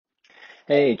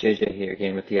Hey, JJ here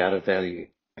again with the Art of Value.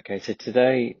 Okay, so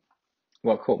today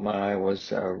what caught my eye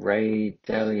was a Ray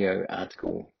Dalio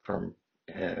article from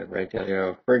Ray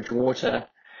Dalio of Bridgewater,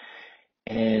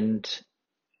 and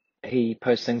he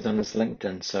posts things on his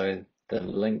LinkedIn. So the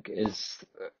link is,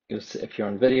 if you're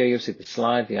on video, you'll see the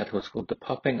slide. The article is called "The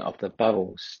Popping of the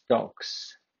Bubble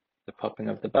Stocks." The Popping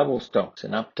of the Bubble Stocks,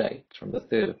 an update from the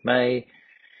 3rd of May,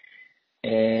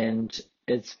 and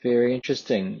it's very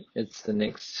interesting. It's the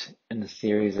next in the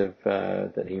series of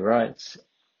that he writes.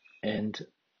 And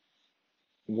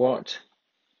what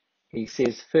he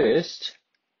says first,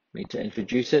 me to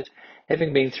introduce it,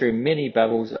 having been through many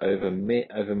bubbles over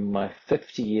my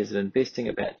 50 years of investing,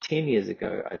 about 10 years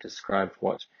ago, I described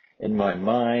what in my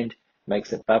mind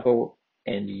makes a bubble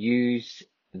and use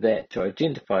that to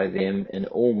identify them in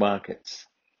all markets,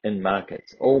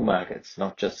 all markets,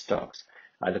 not just stocks.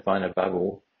 I define a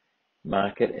bubble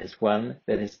market as one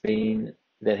that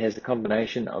has a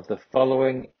combination of the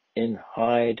following in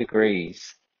high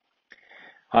degrees: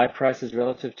 high prices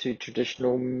relative to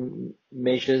traditional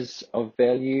measures of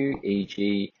value,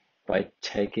 e.g., by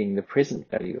taking the present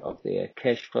value of their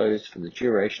cash flows for the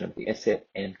duration of the asset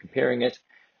and comparing it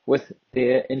with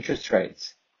their interest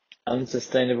rates.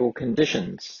 Unsustainable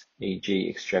conditions,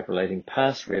 e.g., extrapolating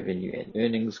past revenue and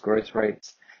earnings growth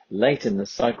rates late in the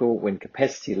cycle when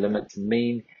capacity limits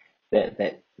mean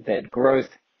that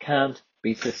growth can't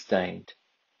be sustained.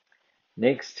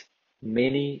 Next,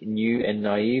 many new and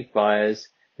naive buyers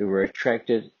who were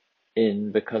attracted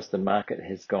in because the market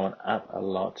has gone up a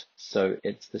lot, so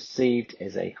it's perceived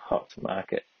as a hot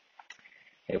market.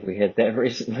 Have we had that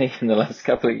recently in the last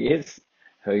couple of years?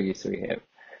 Oh, yes, we have.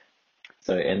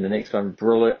 So, and the next one,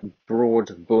 broad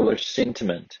bullish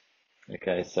sentiment.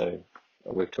 Okay, so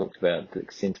we've talked about the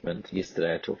sentiment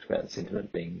yesterday. I talked about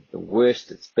sentiment being the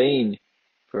worst it's been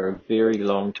for a very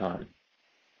long time.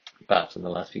 But in the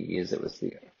last few years, it was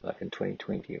like in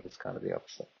 2020, it was kind of the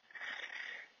opposite.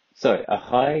 So a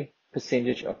high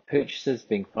percentage of purchases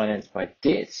being financed by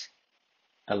debt,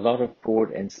 a lot of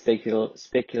fraud and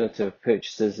speculative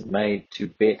purchases made to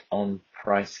bet on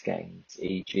price gains,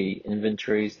 e.g.,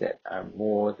 inventories that are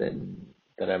more than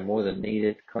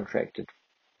needed, contracted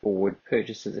forward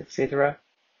purchases, etc.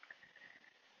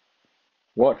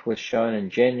 What was shown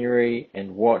in January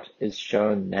and what is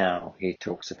shown now, he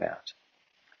talks about.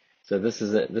 So this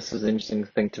is an interesting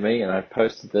thing to me, and I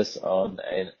posted this on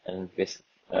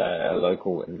a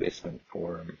local investment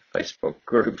forum, Facebook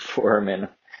group forum,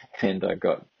 and I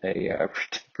got a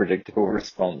predictable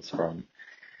response from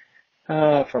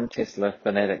Tesla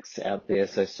fanatics out there.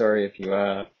 So sorry if you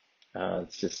are.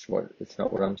 It's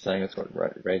not what I'm saying. It's what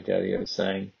Ray Dalio is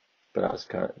saying. But I was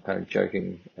kind of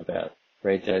joking about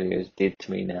Ray Dalio is dead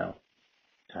to me now.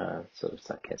 Sort of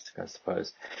sarcastic, I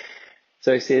suppose.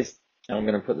 So he says, and I'm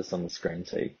going to put this on the screen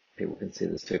so people can see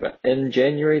this too. But in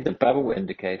January, the bubble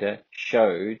indicator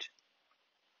showed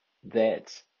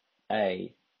that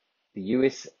the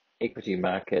US equity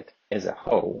market as a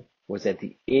whole was at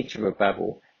the edge of a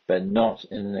bubble, but not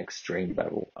in an extreme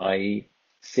bubble, i.e.,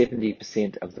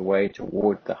 70% of the way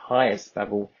toward the highest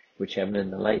bubble, which happened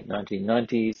in the late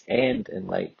 1990s and in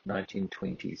late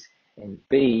 1920s. And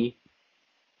B,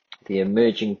 the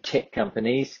emerging tech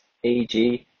companies,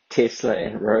 e.g., Tesla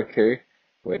and Roku,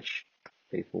 which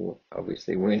people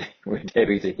obviously weren't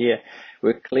happy to hear,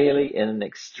 were clearly in an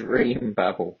extreme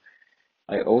bubble.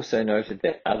 I also noted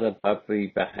that other bubbly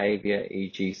behavior,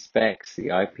 e.g. SPACs, the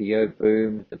IPO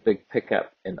boom, the big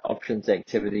pickup in options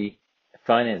activity,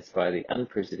 financed by the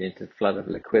unprecedented flood of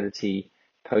liquidity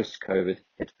post-COVID,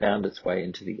 had found its way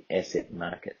into the asset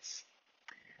markets,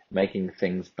 making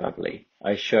things bubbly.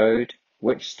 I showed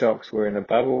which stocks were in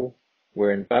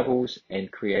bubbles,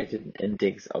 and created an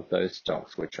index of those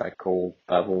stocks, which I call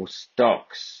bubble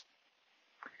stocks.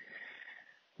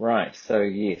 Right, so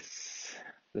yes,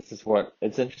 this is what,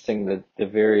 it's interesting, the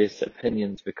various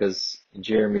opinions, because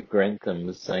Jeremy Grantham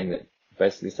was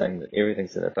basically saying that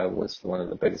everything's in a bubble. Was one of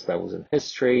the biggest bubbles in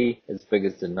history, as big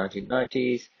as the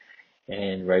 1990s,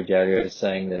 and Ray Dalio is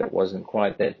saying that it wasn't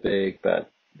quite that big,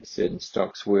 but certain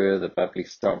stocks were, the bubbly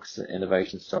stocks,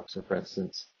 innovation stocks, for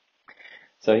instance.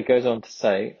 So he goes on to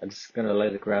say, I'm just going to lay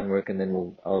the groundwork and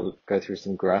then I'll go through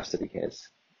some graphs that he has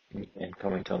and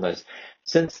comment on those.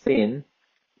 Since then,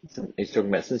 he's talking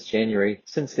about since January,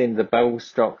 since then the bubble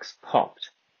stocks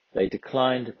popped. They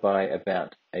declined by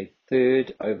about a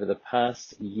third over the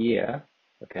past year,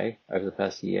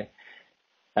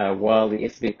 while the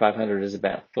S&P 500 is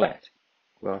about flat.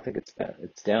 Well, I think it's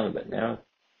down a bit now.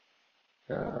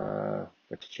 I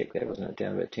have to check that, wasn't it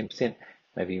down about 10%?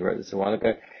 Maybe he wrote this a while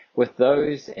ago. With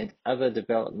those and other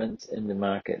developments in the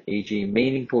market, e.g.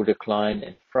 meaningful decline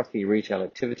in frothy retail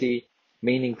activity,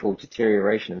 meaningful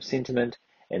deterioration of sentiment,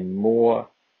 and more,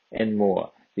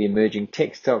 the emerging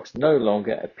tech stocks no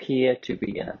longer appear to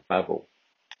be in a bubble,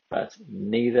 but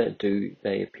neither do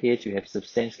they appear to have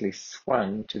substantially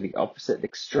swung to the opposite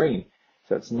extreme.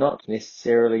 So it's not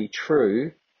necessarily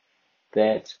true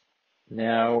that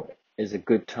now is a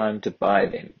good time to buy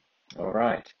them. All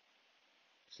right,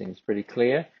 seems pretty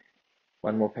clear.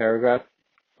 One more paragraph.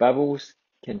 Bubbles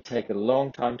can take a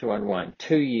long time to unwind.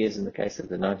 2 years in the case of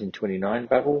the 1929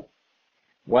 bubble,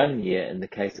 1 year in the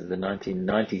case of the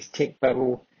 1990s tech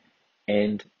bubble,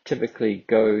 and typically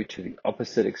go to the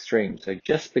opposite extreme. So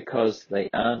just because they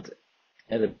aren't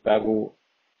at a bubble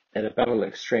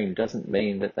extreme doesn't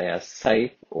mean that they are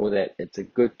safe or that it's a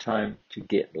good time to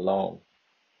get long.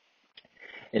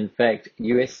 In fact,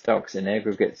 US stocks in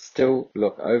aggregate still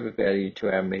look overvalued to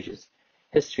our measures.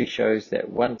 History shows that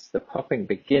once the popping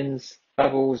begins,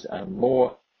 bubbles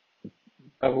more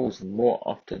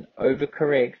often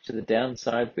overcorrect to the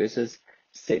downside versus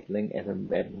settling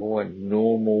at more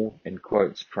normal, in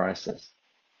quotes, prices.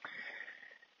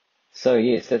 So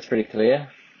yes, that's pretty clear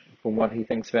from what he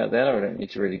thinks about that. I don't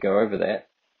need to really go over that,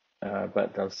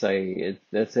 but I'll say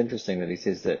that's interesting that he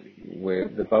says that where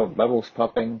the bubble's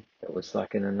popping, it was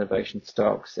like in innovation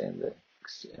stocks and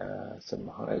some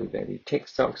highly valued tech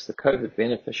stocks, the COVID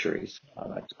beneficiaries, I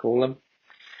like to call them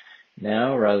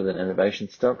now, rather than innovation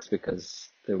stocks, because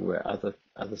there were other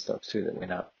stocks too that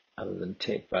went up other than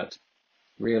tech, but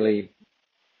really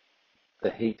the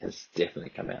heat has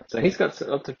definitely come out. So he's got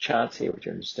lots of charts here which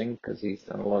are interesting because he's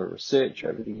done a lot of research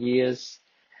over the years.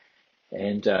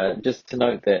 And just to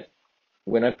note that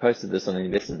when I posted this on the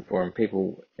investment forum,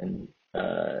 people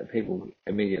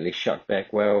immediately shot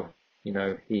back, well, you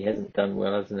know, he hasn't done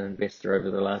well as an investor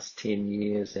over the last 10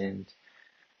 years, and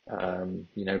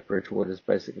you know, Bridgewater's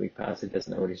basically passed. He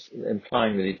doesn't know what he's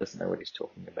implying that he doesn't know what he's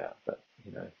talking about. But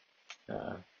you know,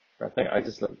 I think I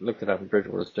just looked it up, and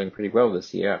Bridgewater's doing pretty well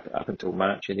this year up until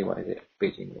March anyway. They're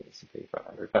beating the S&P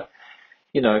 500. But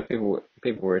you know, people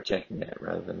were attacking that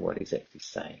rather than what he's actually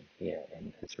saying here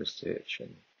and his research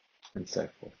and so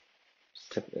forth.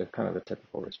 It's kind of a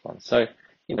typical response. So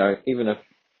you know, even if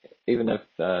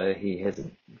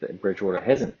Bridgewater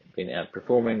hasn't been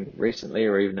outperforming recently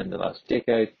or even in the last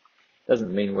decade,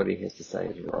 doesn't mean what he has to say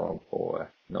is wrong or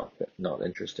not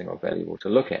interesting or valuable to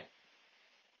look at.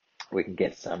 We can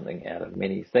get something out of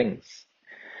many things.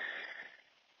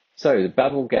 So the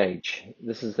bubble gauge.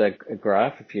 This is a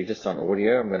graph. If you're just on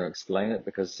audio, I'm going to explain it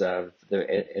because, as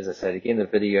I said again, the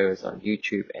video is on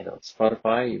YouTube and on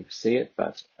Spotify. You see it,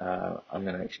 but I'm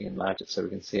going to actually enlarge it so we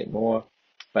can see it more.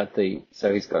 But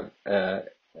so he's got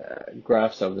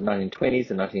graphs of the 1920s,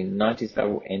 the 1990s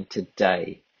bubble, and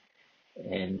today.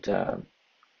 And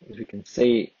as we can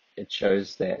see, it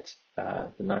shows that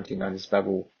the 1990s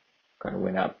bubble kind of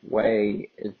went up way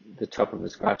at the top of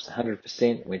his graphs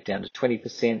 100%, went down to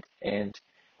 20%, and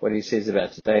what he says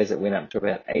about today is it went up to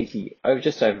about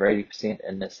just over 80%,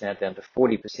 and it's now down to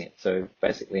 40%. So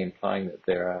basically implying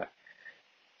that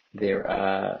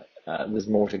there's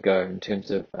more to go in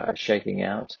terms of shaking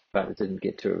out, but it didn't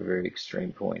get to a very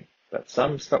extreme point. But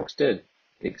some stocks did.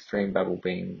 The extreme bubbles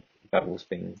being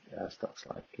stocks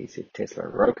like he said Tesla,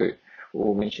 Roku.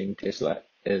 All mentioning Tesla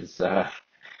is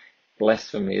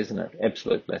blasphemy, isn't it?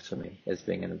 Absolute blasphemy as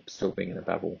still being in a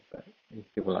bubble. But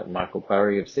people like Michael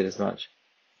Burry have said as much.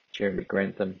 Jeremy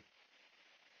Grantham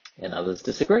and others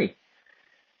disagree.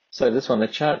 So this one, the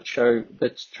chart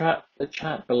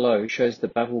below shows the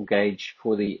bubble gauge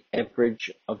for the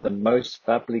average of the most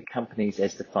bubbly companies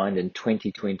as defined in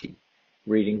 2020.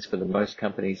 Readings for the most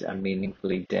companies are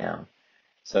meaningfully down.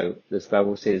 So this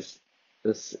bubble says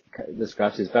this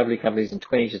graph says bubbly companies in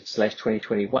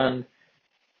 20/2021.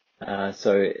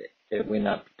 So it went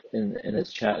up in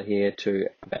its chart here to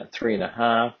about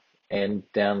 3.5 and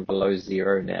down below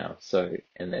 0 now. So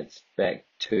and that's back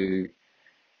to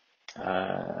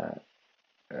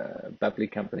bubbly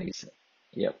companies.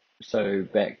 Yep. So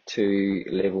back to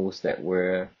levels that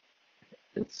were,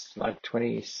 it's like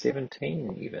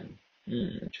 2017 even.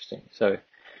 Interesting. So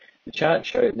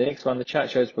the next one, the chart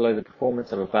shows below the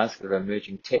performance of a basket of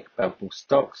emerging tech bubble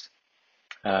stocks,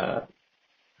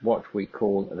 what we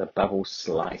call the bubble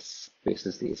slice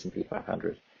versus the S&P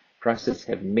 500. Prices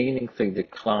have meaningfully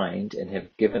declined and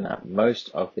have given up most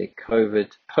of their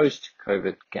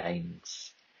post-COVID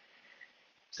gains.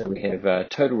 So we have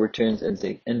total returns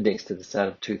indexed to the start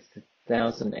of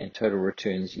 2000 and total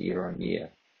returns year on year.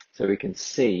 So we can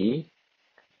see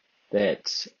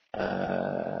that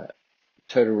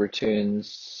total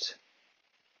returns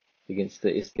against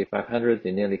the S&P 500.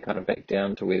 They're nearly kind of back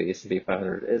down to where the S&P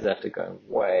 500 is after going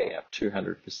way up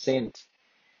 200%.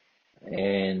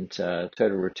 And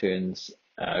total returns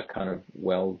are kind of,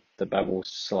 well, the bubble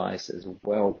slice is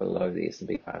well below the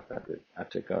S&P 500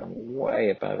 after going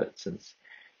way above it since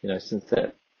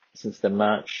the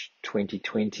March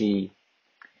 2020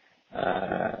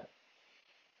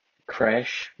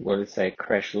 crash, well, let's say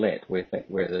crash let, where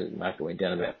the market went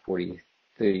down about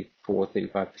 35%,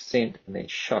 and then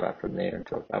shot up from there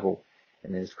into a bubble,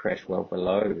 and then it's crashed well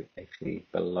below, actually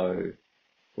below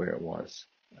where it was,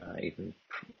 even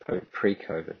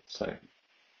pre-COVID. So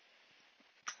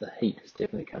the heat has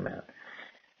definitely come out.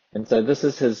 And so this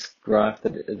is his graph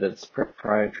that's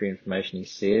proprietary information, he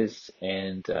says,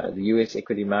 and the US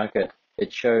equity market,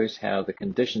 it shows how the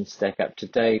conditions stack up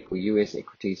today for US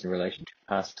equities in relation to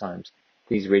past times.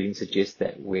 These readings suggest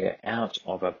that we're out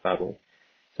of a bubble.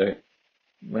 So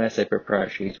when I say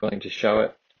proprietary, he's willing to show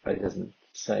it, but he doesn't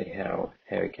say how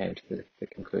he came to the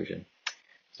conclusion.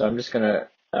 So I'm just going to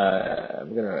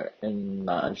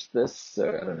enlarge this. So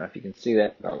I don't know if you can see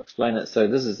that, but I'll explain it. So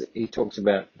he talks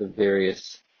about the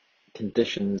various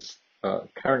conditions,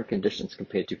 current conditions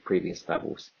compared to previous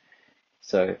bubbles.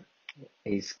 So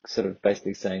he's sort of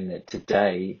basically saying that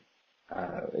today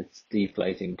it's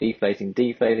deflating.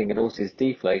 It also says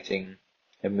deflating.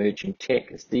 Emerging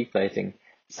tech is deflating.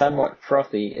 Somewhat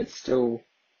frothy. It's still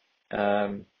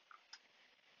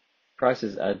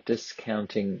prices are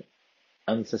discounting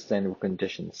unsustainable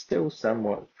conditions. Still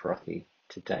somewhat frothy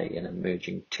today in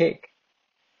emerging tech,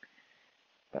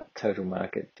 but total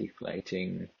market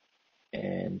deflating.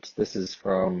 And this is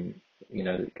from,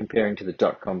 comparing to the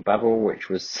dot-com bubble, which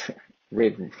was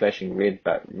red, flashing red,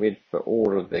 but red for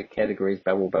all of the categories,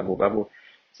 bubble.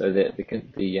 So that the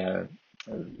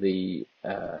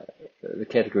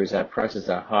categories are: prices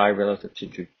are high relative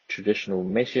to traditional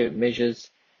measures.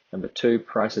 Number 2,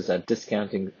 prices are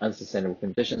discounting unsustainable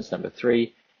conditions. Number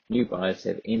 3, new buyers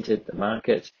have entered the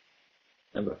market.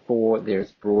 Number 4, there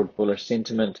is broad bullish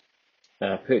sentiment.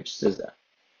 Purchases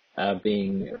are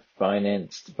being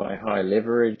financed by high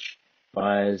leverage.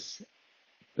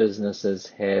 Businesses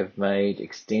have made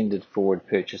extended forward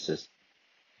purchases.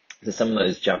 So some of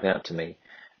those jump out to me.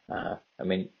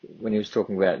 When he was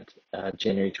talking about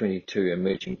January 22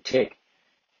 emerging tech,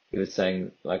 he was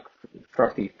saying like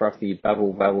frothy,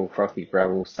 bubble, frothy,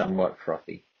 bubble, somewhat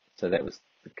frothy. So that was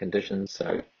the conditions.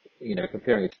 So,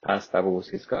 comparing it to past bubbles,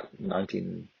 he's got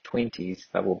 1920s,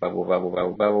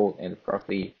 bubble, and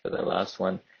frothy for the last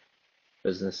one.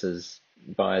 Businesses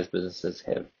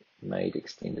have made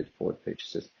extended forward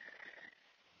purchases.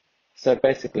 So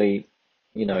basically,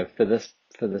 for this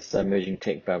emerging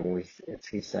tech bubble,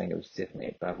 he's saying it was definitely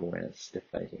a bubble and it's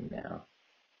deflating now.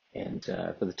 And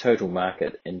for the total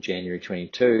market in January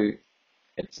 22,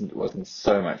 it wasn't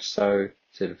so much so.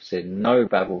 Sort of said no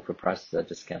bubble for prices are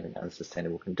discounting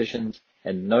unsustainable conditions,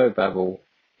 and no bubble,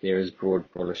 there is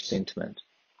broad bullish sentiment.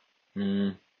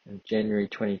 In January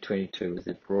 2022, was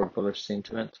it broad bullish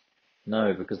sentiment?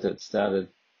 No, because it sort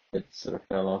of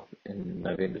fell off in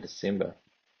November, December.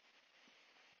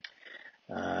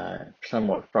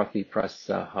 Somewhat frothy, prices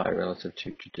are high relative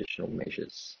to traditional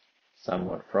measures.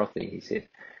 Somewhat frothy, he said.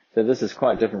 So this is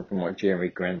quite different from what Jeremy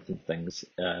Grantham thinks.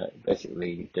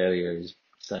 Basically, Dalio is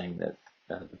saying that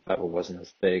the bubble wasn't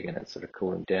as big and it's sort of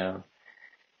cooling down.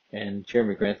 And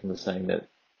Jeremy Grantham was saying that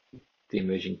the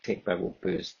emerging tech bubble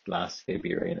burst last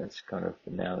February, and it's kind of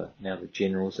now the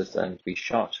generals are starting to be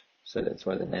shot. So that's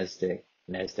why the Nasdaq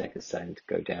is starting to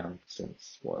go down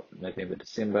since November,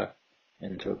 December,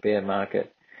 into a bear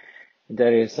market. And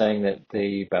Dalio is saying that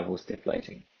the bubble's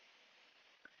deflating.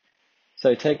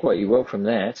 So take what you will from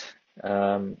that.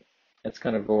 That's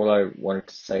kind of all I wanted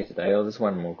to say today. Oh, there's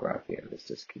one more graph here. Let's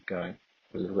just keep going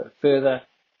a little bit further.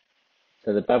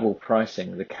 So the bubble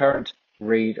pricing, the current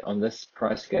read on this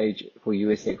price gauge for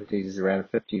US equities is around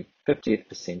 50th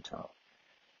percentile.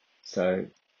 So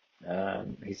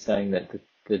he's saying that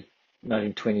the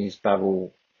 1920s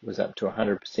bubble was up to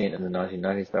 100%, and the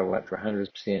 1990s bubble up to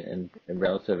 100%, and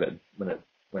relative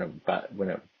when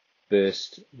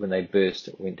they burst,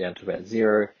 it went down to about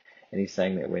 0. And he's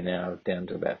saying that we're now down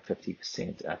to about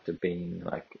 50% after being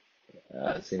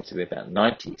it seems to be about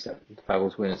 90. So the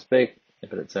bubbles weren't as big,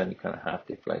 but it's only kind of half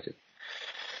deflated.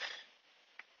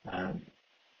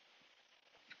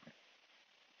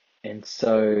 And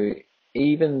so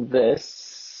even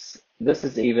this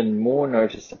is even more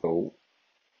noticeable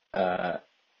in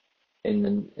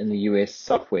the US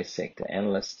software sector.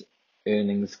 Analyst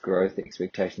earnings growth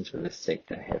expectations for this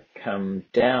sector have come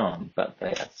down, but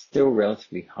they are still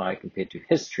relatively high compared to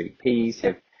history. P's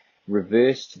have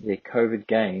reversed their COVID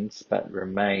gains but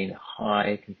remain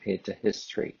high compared to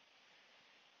history.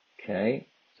 Okay,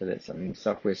 so that's something.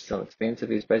 Software is still expensive.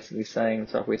 He's basically saying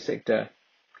the software sector.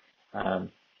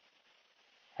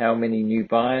 How many new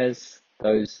buyers,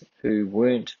 those who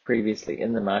weren't previously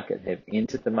in the market, have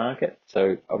entered the market?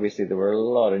 So obviously there were a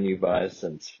lot of new buyers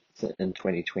since in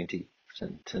 2020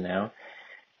 to now.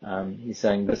 He's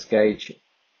saying this gauge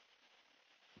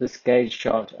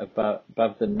shot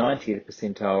above the 90th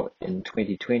percentile in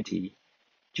 2020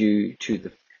 due to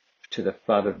the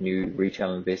flood of new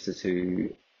retail investors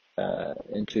who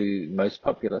into most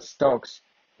popular stocks,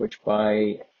 which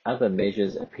by other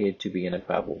measures appeared to be in a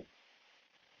bubble.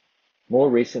 More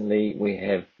recently, we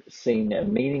have seen a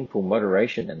meaningful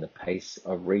moderation in the pace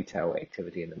of retail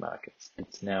activity in the markets.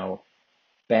 It's now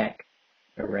back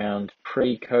around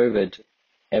pre-COVID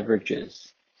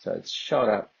averages. So it's shot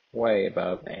up way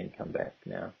above and come back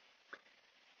now.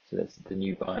 So that's the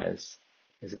new buyers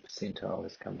as a percentile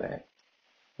has come back,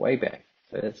 way back.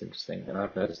 So that's interesting, and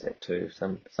I've noticed that too.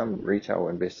 Some retail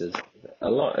investors, a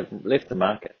lot have left the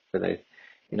market, but they,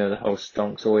 the whole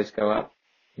stonks always go up.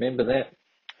 Remember that?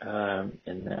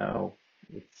 And now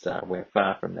it's we're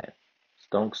far from that.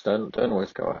 Stonks don't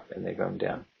always go up, and they're going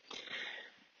down.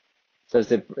 So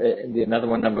another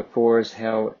one, number 4, is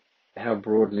how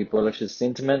broadly bullish is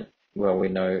sentiment. Well,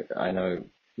 I know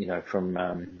from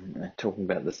talking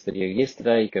about this video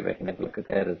yesterday. You go back and have a look at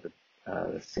that.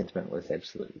 The sentiment was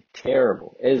absolutely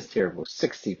terrible. It is terrible.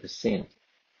 60%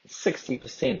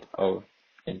 of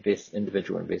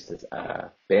individual investors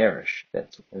are bearish.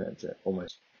 That's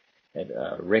almost at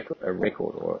a record,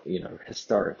 or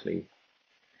historically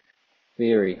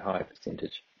very high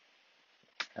percentage.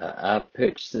 Are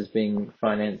purchases being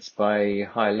financed by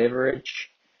high leverage?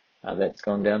 That's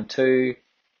gone down too.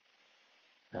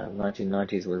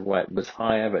 1990s was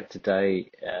higher, but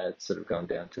today it's sort of gone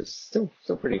down to still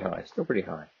pretty high,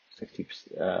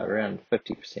 60%, around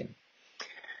 50%.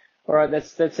 All right,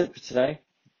 that's it for today.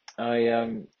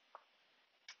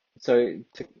 So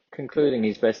concluding,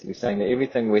 he's basically saying that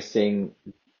everything we're seeing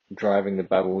driving the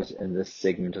bubbles in this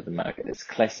segment of the market is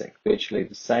classic, virtually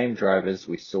the same drivers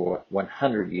we saw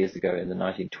 100 years ago in the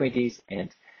 1920s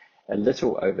and a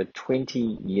little over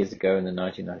 20 years ago in the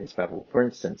 1990s bubble. For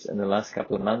instance, in the last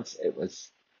couple of months, it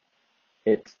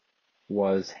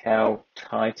was how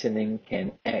tightening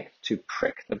can act to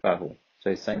prick the bubble. So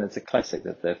he's saying that's a classic,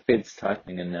 that the Fed's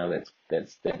tightening, and now that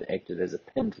acted as a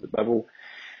pin to the bubble.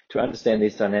 To understand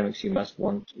these dynamics, you might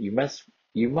want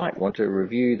to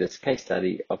review this case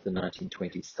study of the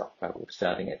 1920 stock bubble,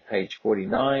 starting at page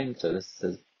 49. So this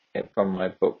is from my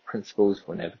book, Principles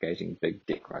for Navigating Big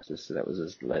Debt Crisis. So that was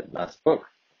his last book.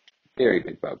 Very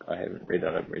big book. I haven't read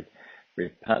it. I've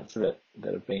read parts of it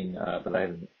that have been, but I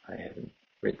haven't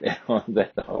read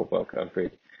the whole book. I've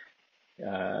read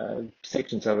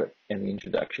sections of it and the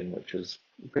introduction, which was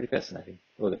pretty fascinating,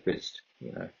 or the first,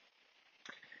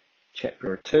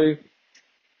 chapter or two.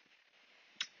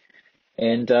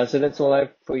 And so that's all I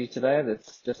have for you today. I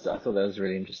thought that was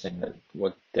really interesting, that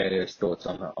what Dalio's thoughts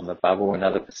on the bubble,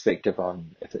 another perspective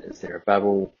on is there a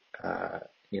bubble.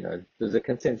 There's a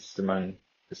consensus there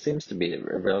seems to be a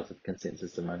relative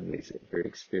consensus among these very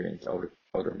experienced older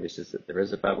investors that there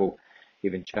is a bubble.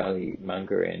 Even Charlie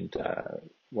Munger and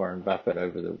Warren Buffett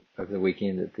over the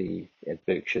weekend at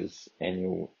Berkshire's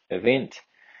annual event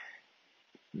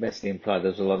basically implied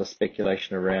there was a lot of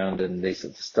speculation around in these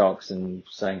sorts of stocks and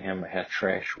saying how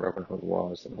trash Robinhood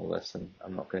was and all this. And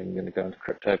I'm not going to go into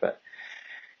crypto, but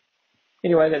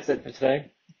anyway, that's it for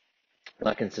today.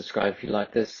 Like and subscribe if you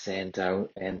like this, and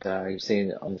you've seen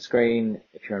it on the screen.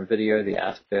 If you're on video, the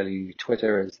Art of Value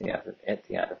Twitter is at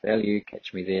the Art of Value.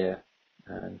 Catch me there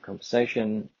in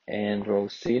conversation, and we'll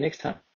see you next time.